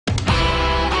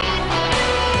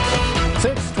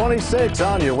6:26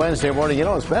 on your Wednesday morning. You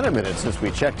know, it's been a minute since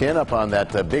we checked in up on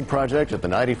that big project at the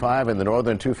 95 and the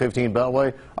Northern 215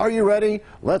 Beltway. Are you ready?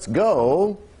 Let's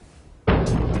go.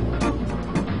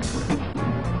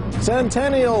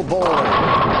 Centennial Bowl.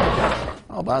 How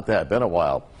about that? Been a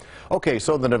while. Okay,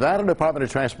 so the Nevada Department of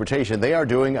Transportation, they are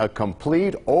doing a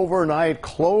complete overnight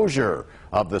closure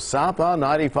of the southbound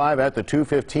 95 at the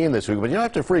 215 this week. But you don't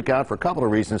have to freak out for a couple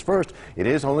of reasons. First, it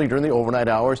is only during the overnight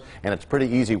hours, and it's pretty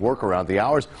easy work around the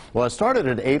hours. Well, it started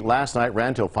at 8 last night,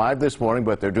 ran till 5 this morning,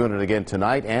 but they're doing it again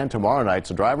tonight and tomorrow night.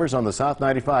 So drivers on the South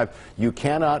 95, you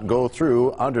cannot go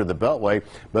through under the Beltway,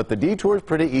 but the detour is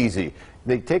pretty easy.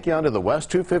 They take you onto the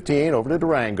West 215 over to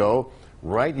Durango.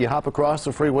 Right, you hop across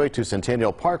the freeway to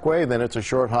Centennial Parkway, then it's a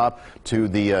short hop to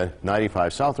the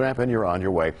 95 South ramp, and you're on your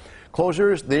way.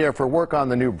 Closures there for work on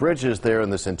the new bridges there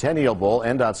in the Centennial Bowl.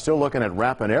 NDOT's still looking at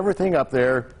wrapping everything up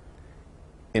there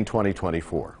in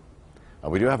 2024.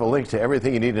 We do have a link to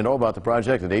everything you need to know about the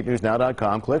project at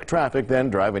 8newsnow.com. Click traffic,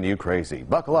 then driving you crazy.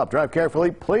 Buckle up, drive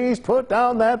carefully. Please put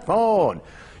down that phone.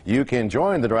 You can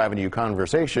join the driving you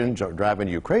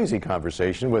crazy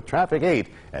conversation with Traffic 8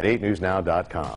 at 8newsnow.com.